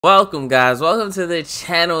Welcome guys, welcome to the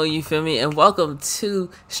channel, you feel me, and welcome to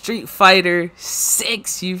Street Fighter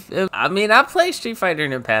 6, you feel me? I mean, I played Street Fighter in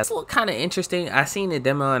the past. It looked kind of interesting. I seen the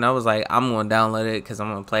demo and I was like, I'm gonna download it because I'm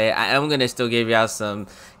gonna play it. I am gonna still give y'all some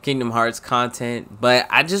Kingdom Hearts content, but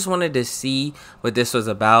I just wanted to see what this was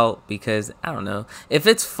about because I don't know if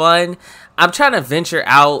it's fun. I'm trying to venture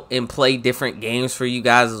out and play different games for you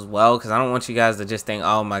guys as well, because I don't want you guys to just think,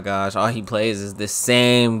 oh my gosh, all he plays is the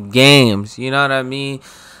same games, you know what I mean?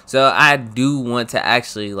 So I do want to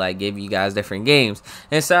actually like give you guys different games.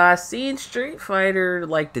 And so I seen Street Fighter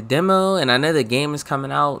like the demo, and I know the game is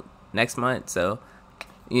coming out next month. So,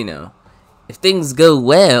 you know, if things go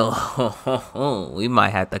well, we might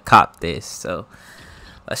have to cop this. So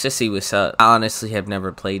let's just see what's up. I honestly have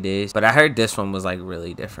never played this, but I heard this one was like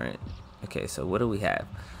really different. Okay, so what do we have?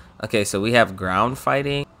 Okay, so we have ground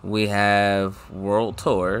fighting. We have world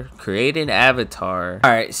tour, create an avatar. All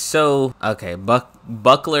right, so okay,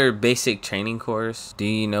 buckler basic training course. Do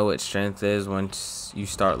you know what strength is once you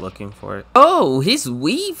start looking for it? Oh, his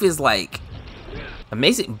weave is like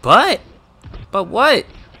amazing, but what?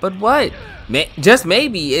 Just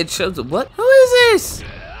maybe it shows what? Who is this?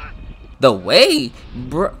 The way,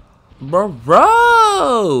 bro.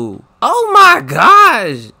 Oh my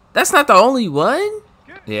gosh, that's not the only one.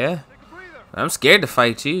 Yeah. I'm scared to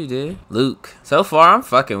fight you, dude. Luke. So far, I'm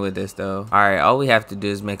fucking with this, though. Alright, all we have to do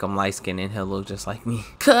is make him light-skinned and he'll look just like me.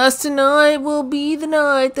 Cause tonight will be the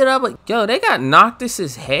night that I'm like... Yo, they got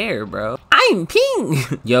Noctis's hair, bro. I'm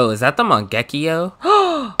pink. Yo, is that the Mangekyo?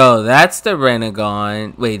 Oh, that's the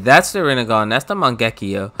Renegon. Wait, that's the Renegon. That's the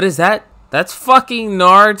Mangekyo. What is that? That's fucking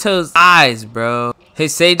Naruto's eyes, bro.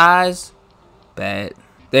 His Sage eyes? Bad.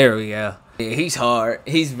 There we go. He's hard.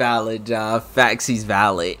 He's valid, John. Facts, he's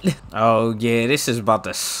valid. Oh, yeah. This is about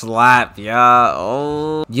to slap, y'all.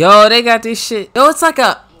 Oh. Yo, they got this shit. Yo, it's like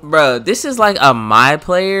a... Bro, this is like a My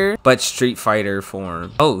Player, but Street Fighter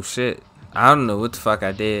form. Oh, shit. I don't know what the fuck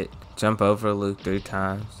I did. Jump over Luke 3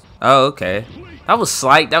 times. Oh, okay. That was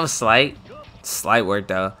slight. That was slight. Slight work,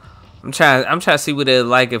 though. I'm trying to see what it's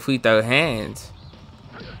like if we throw hands.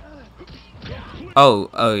 Oh,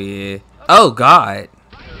 yeah. Oh, God.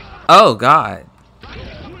 Oh God.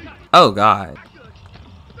 Oh God.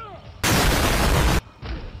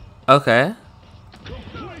 Okay.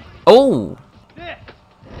 Oh.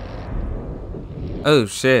 Oh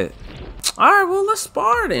shit. Alright, well let's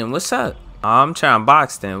spar then. What's up? Oh, I'm trying to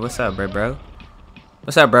box then. What's up, bro?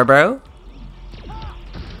 What's up, bro?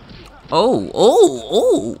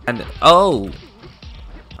 Oh. Oh.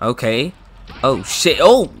 Okay. Oh shit.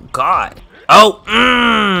 Oh God. Oh.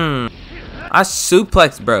 I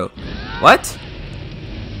suplex, bro. What?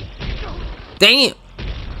 Damn.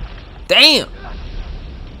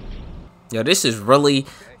 Yo, this is really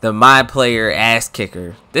the My Player ass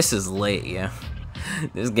kicker. This is lit, yeah.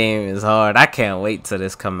 This game is hard. I can't wait till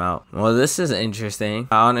this come out. Well, this is interesting.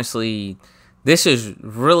 Honestly, this is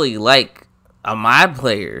really like a My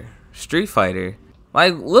Player Street Fighter.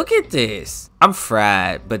 Like, look at this. I'm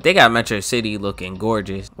fried, but they got Metro City looking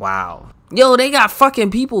gorgeous. Wow. Yo, they got fucking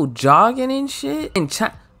people jogging and shit. In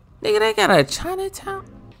China. Nigga, they got a Chinatown.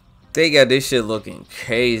 They got this shit looking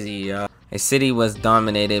crazy, y'all. The city was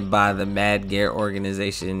dominated by the Mad Gear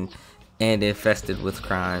organization and infested with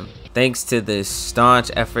crime. Thanks to the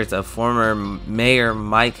staunch efforts of former Mayor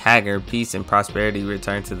Mike Hager, peace and prosperity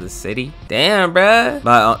returned to the city. Damn, bruh.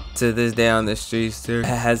 But to this day on the streets, it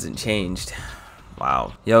hasn't changed.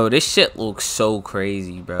 Wow. Yo, this shit looks so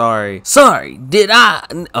crazy, bro. Sorry, did I...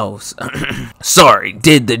 Oh, sorry,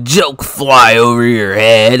 did the joke fly over your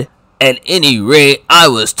head? At any rate, I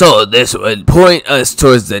was told this would point us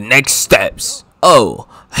towards the next steps. Oh,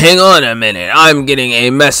 hang on a minute. I'm getting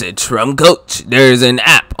a message from Coach. There's an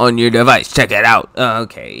app on your device. Check it out.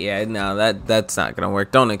 Okay, yeah, no, that's not gonna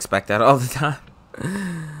work. Don't expect that all the time.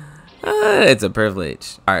 It's a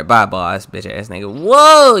privilege. Alright, bye boss, bitch ass nigga.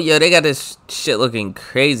 Whoa, yo, they got this shit looking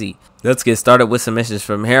crazy. Let's get started with some missions.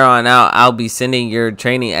 From here on out, I'll be sending your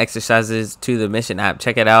training exercises to the mission app.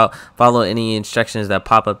 Check it out. Follow any instructions that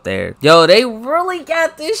pop up there. Yo, they really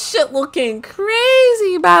got this shit looking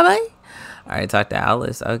crazy, baby. Alright, talk to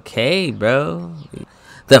Alice. Okay, bro.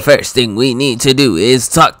 The first thing we need to do is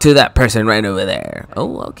talk to that person right over there.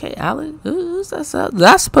 Oh, okay, Alice. Who's that?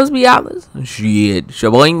 That's supposed to be Alice. Shit.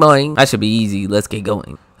 Shaboing boing. That should be easy. Let's get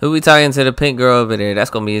going. Who we talking to? The pink girl over there. That's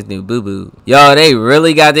gonna be his new boo-boo. Yo, they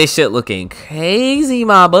really got this shit looking crazy,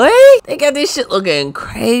 my boy. They got this shit looking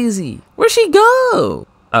crazy. Where'd she go?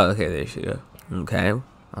 Oh, okay, there she go. Okay.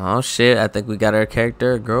 Oh, shit. I think we got our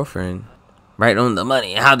character, a girlfriend. Right on the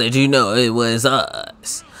money. How did you know it was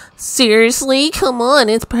us? Seriously? Come on,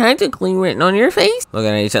 it's practically written on your face.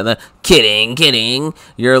 Looking at each other. Kidding, kidding.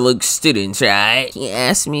 You're Luke's students, right? He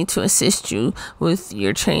asked me to assist you with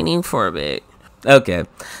your training for a bit. Okay.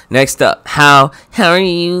 Next up. How are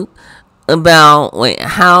you about,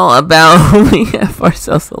 how about we have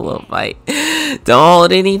ourselves a little fight? Don't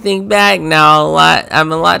hold anything back now.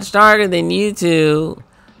 I'm a lot stronger than you two.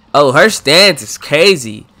 Oh, her stance is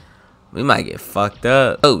crazy. We might get fucked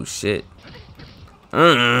up. Oh, shit.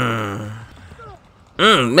 Man,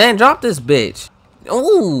 drop this bitch.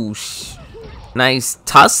 Oh, nice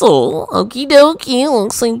tussle. Okie dokie.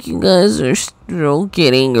 Looks like you guys are still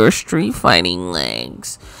getting your street fighting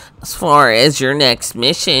legs. As far as your next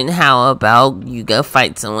mission, how about you go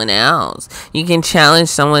fight someone else? You can challenge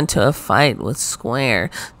someone to a fight with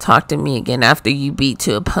Square. Talk to me again after you beat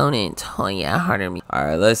two opponents. Oh yeah, harder me.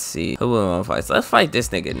 Alright, let's see. Who we want to fight? So let's fight this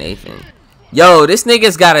nigga Nathan. Yo, this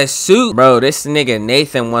nigga's got a suit. Bro, this nigga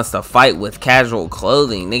Nathan wants to fight with casual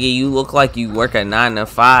clothing. Nigga, you look like you work a 9 to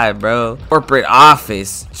 5, bro. Corporate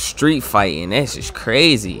office, street fighting. That's just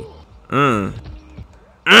crazy.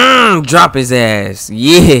 Drop his ass.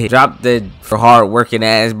 Yeah. Drop the for hard working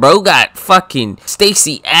ass. Bro got fucking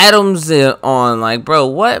Stacey Adams on. Like, bro,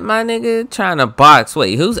 what, my nigga? Trying to box.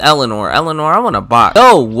 Wait, who's Eleanor? Eleanor, I want to box.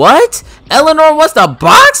 Yo, what? Eleanor wants to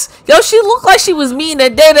box? Yo, she looked like she was meeting a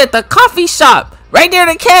date at the coffee shop. Right there in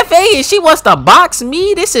the cafe, and she wants to box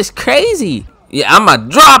me? This is crazy. Yeah, I'ma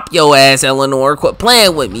drop your ass, Eleanor. Quit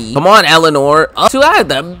playing with me. Come on, Eleanor. Up to out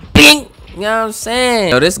the bing. You know what I'm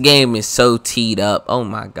saying? Yo, this game is so teed up. Oh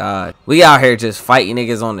my god. We out here just fighting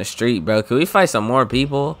niggas on the street, bro. Can we fight some more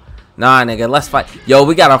people? Nah, nigga, let's fight. Yo,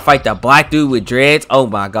 we gotta fight the black dude with dreads. Oh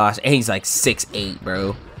my gosh. And he's like 6'8",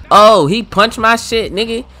 bro. Oh, he punched my shit,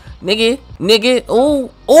 nigga. Nigga. Oh,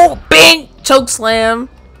 bang! Choke slam.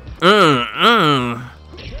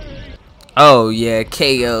 Oh yeah,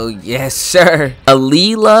 KO. Yes, sir.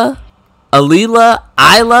 Isla.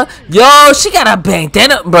 Yo, she got a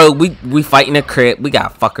bandana. Bro, we fighting a crip. We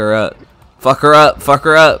gotta fuck her up. Fuck her up.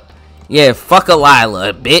 Yeah, fuck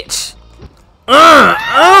Lila, bitch.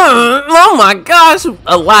 Oh my gosh,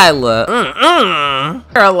 Lila.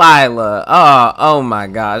 Lila. Oh my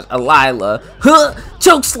gosh, Lila.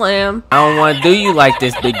 Choke slam. I don't want to do you like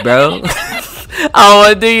this, big bro. I don't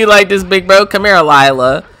want to do you like this, big bro. Come here,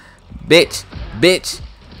 Lila. Bitch.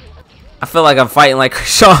 I feel like I'm fighting like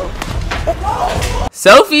Kershaw.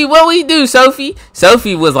 Sophie, what we do, Sophie?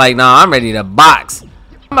 Sophie was like, nah, I'm ready to box. I'm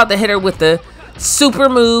about to hit her with the super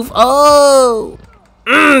move. Oh,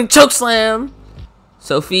 choke slam.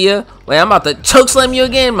 Sophia, wait, I'm about to choke slam you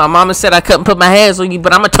again. My mama said I couldn't put my hands on you,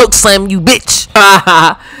 but I'm gonna choke slam you, bitch.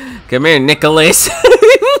 Come here, Nicholas.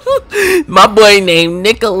 My boy named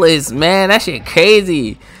Nicholas, man. That shit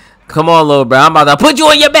crazy. Come on, little bro. I'm about to put you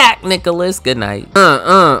on your back, Nicholas. Good night.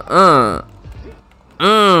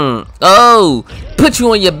 Oh, put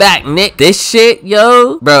you on your back, Nick. This shit,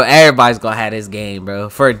 yo, bro, everybody's gonna have this game, bro.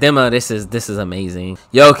 For a demo, this is amazing.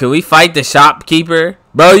 Yo, can we fight the shopkeeper?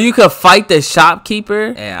 Bro, you could fight the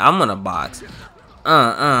shopkeeper? Yeah, I'm gonna box.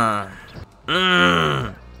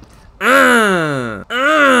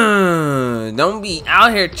 Don't be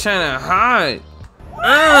out here trying to hide.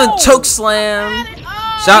 Choke slam.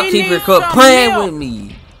 Shopkeeper, quit playing with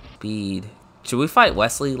me. Speed. Should we fight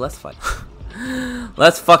Wesley? Let's fight.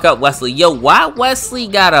 Let's fuck up Wesley. Yo, why Wesley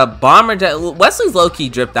got a bomber jet? Wesley's low-key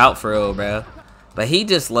dripped out for real, bro. But he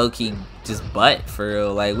just low-key just butt for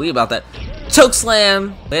real. Like, we about that choke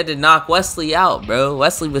slam. We had to knock Wesley out, bro.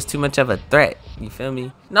 Wesley was too much of a threat. You feel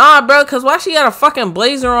me? Nah, bro, because why she got a fucking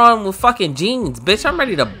blazer on with fucking jeans? Bitch, I'm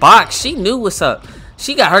ready to box. She knew what's up.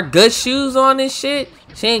 She got her good shoes on and shit.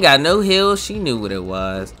 She ain't got no heels. She knew what it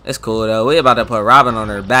was. It's cool, though. We about to put Robin on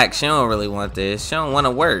her back. She don't really want this. She don't want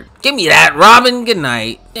to work. Give me that, Robin. Good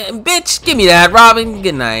night. Yeah, bitch, give me that, Robin.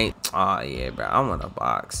 Good night. Oh, yeah, bro. I want to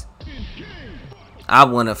box. I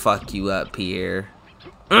want to fuck you up, Pierre.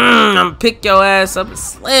 I'm going to pick your ass up and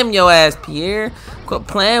slam your ass, Pierre. Quit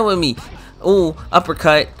playing with me. Ooh,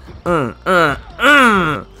 uppercut.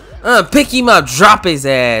 Pick him up. Drop his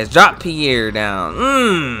ass. Drop Pierre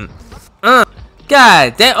down.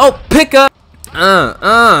 God damn. Oh, pick up.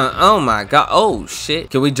 Oh my god. Oh shit.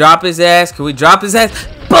 Can we drop his ass? Can we drop his ass?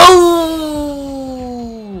 Boom.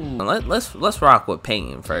 Let's rock with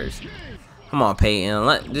Peyton first. Come on,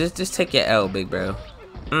 Peyton. Just take your L, big bro.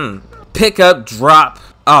 Pick up, drop.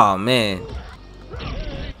 Oh man.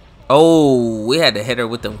 Oh, we had to hit her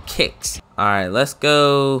with them kicks. Alright, let's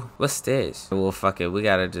go. What's this? Well, fuck it. We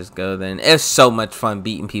gotta just go then. It's so much fun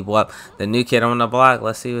beating people up. The new kid on the block.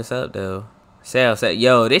 Let's see what's up, though. Sale.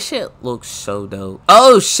 Yo, this shit looks so dope.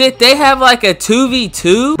 Oh shit, they have like a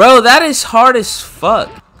 2v2? Bro, that is hard as fuck.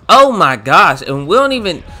 Oh my gosh, and we don't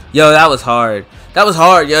even... Yo, that was hard. That was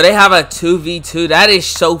hard. Yo, they have a 2v2. That is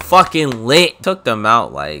so fucking lit. Took them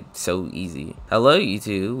out like so easy. Hello, you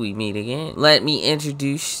two. We meet again. Let me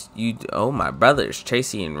introduce you. Oh, my brothers,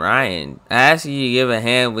 Tracy and Ryan. I asked you to give a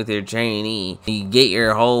hand with your trainee. You get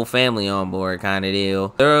your whole family on board kind of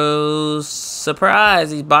deal. So,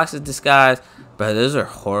 surprise. These boxes disguised. Bro, those are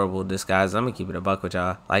horrible disguises. I'm gonna keep it a buck with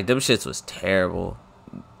y'all. Like, them shits was terrible.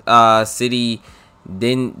 City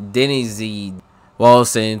Denizzi. Well,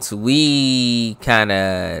 since we kind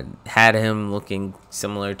of had him looking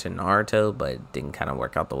similar to Naruto, but didn't kind of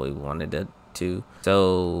work out the way we wanted it to.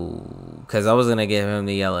 So, because I was going to give him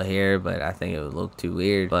the yellow hair, but I think it would look too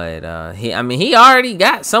weird. But, he already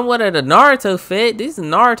got somewhat of the Naruto fit. These are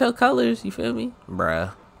Naruto colors, you feel me?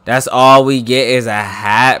 Bruh. That's all we get is a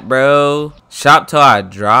hat, bro. Shop till I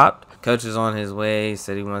dropped. Coach is on his way. He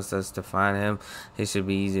said he wants us to find him. He should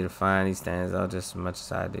be easy to find. He stands out just as much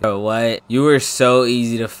as I do. Bro, what? You were so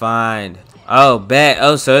easy to find. Oh, bet.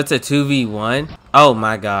 Oh, so it's a 2v1? Oh,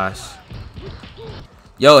 my gosh.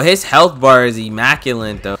 Yo, his health bar is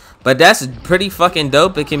immaculate, though. But that's pretty fucking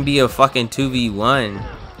dope. It can be a fucking 2v1.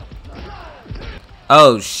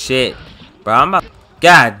 Oh, shit. Bro, I'm about...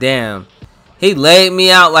 God damn. He laid me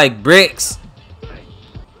out like bricks.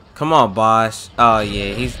 Come on, Bosch. Oh,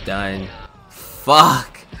 yeah, he's done.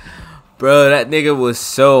 Fuck. Bro, that nigga was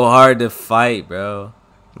so hard to fight, bro.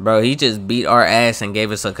 Bro, he just beat our ass and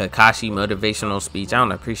gave us a Kakashi motivational speech. I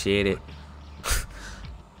don't appreciate it.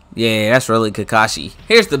 Yeah, that's really Kakashi.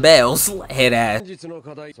 Here's the bells, head ass. You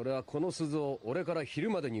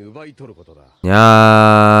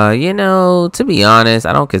know, to be honest,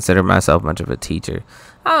 I don't consider myself much of a teacher.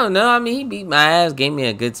 I don't know. I mean, he beat my ass, gave me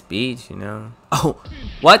a good speech, you know. Oh,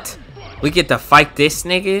 what? We get to fight this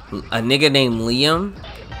nigga? A nigga named Liam?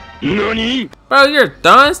 Nani? Bro, you're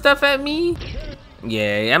throwing stuff at me?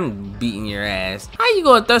 Yeah, I'm beating your ass. How you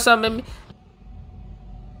gonna throw something at me?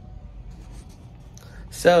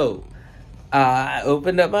 So, I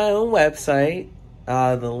opened up my own website.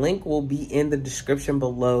 The link will be in the description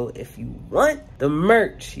below if you want the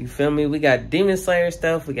merch. You feel me? We got Demon Slayer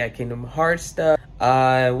stuff. We got Kingdom Hearts stuff.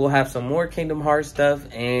 We'll have some more Kingdom Hearts stuff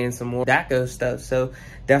and some more Dako stuff. So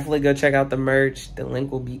definitely go check out the merch. The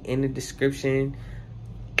link will be in the description.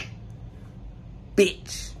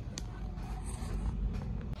 Bitch.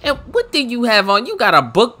 And what do you have on? You got a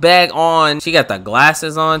book bag on. She got the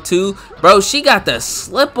glasses on too. Bro, she got the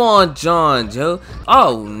slip-on John, Joe.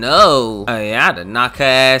 Oh no. Oh yeah, I had to knock her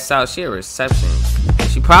ass out. She a receptionist.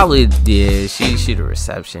 She probably did. She the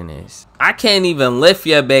receptionist. I can't even lift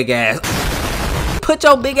your big ass. Put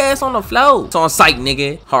your big ass on the floor. It's on site,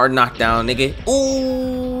 nigga. Hard knockdown, nigga.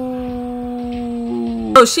 Ooh.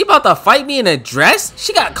 Bro, she about to fight me in a dress?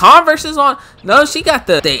 She got Converses on? No, she got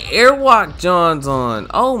the Airwalk Johns on.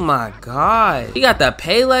 Oh my god. She got the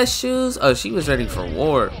Payless shoes. Oh, she was ready for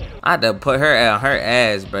war. I had to put her on her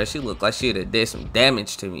ass, bro. She looked like she'd have did some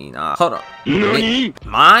damage to me. Nah, hold on.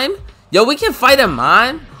 Mime? Yo, we can fight a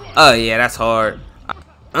mime? Oh yeah, that's hard.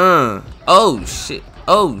 Oh shit.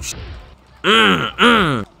 Oh shit.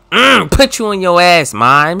 Put you on your ass,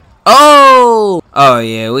 mime. Oh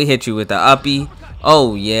yeah, we hit you with the uppie.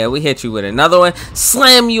 Oh yeah, we hit you with another one.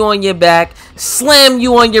 Slam you on your back. Slam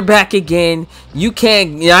you on your back again. You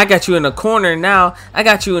can't. Yeah, I got you in the corner now. I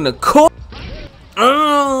got you in the corner.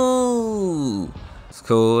 Oh, it's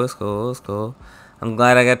cool. It's cool. It's cool. I'm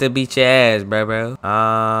glad I got to beat your ass, bro.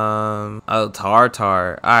 Oh,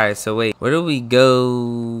 Tartar. All right, so wait, where do we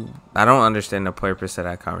go? I don't understand the purpose of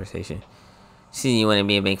that conversation. See, you want to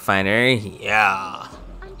be a big fighter? Yeah.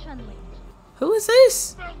 Who is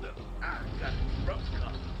this?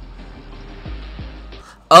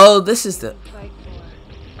 Oh, this is the... I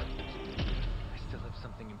still have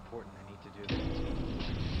something important I need to do.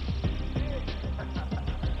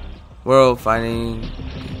 World fighting.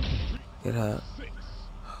 Get up.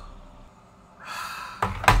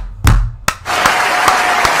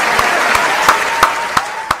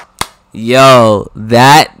 Yo,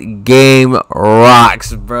 that game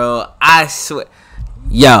rocks, bro. I swear.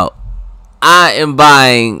 Yo, I am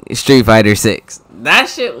buying Street Fighter 6. That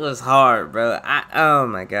shit was hard, bro. Oh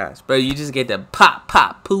my gosh, bro. You just get the pop,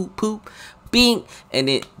 pop, poop, poop, bing, and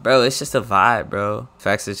it, bro. It's just a vibe, bro.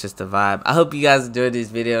 Facts, it's just a vibe. I hope you guys enjoyed this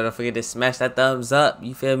video. Don't forget to smash that thumbs up.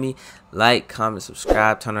 You feel me? Like, comment,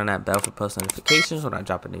 subscribe, turn on that bell for post notifications when I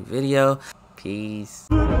drop a new video. Peace.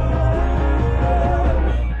 Don't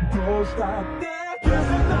stop there, 'cause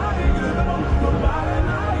it's not you,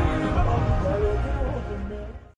 nobody.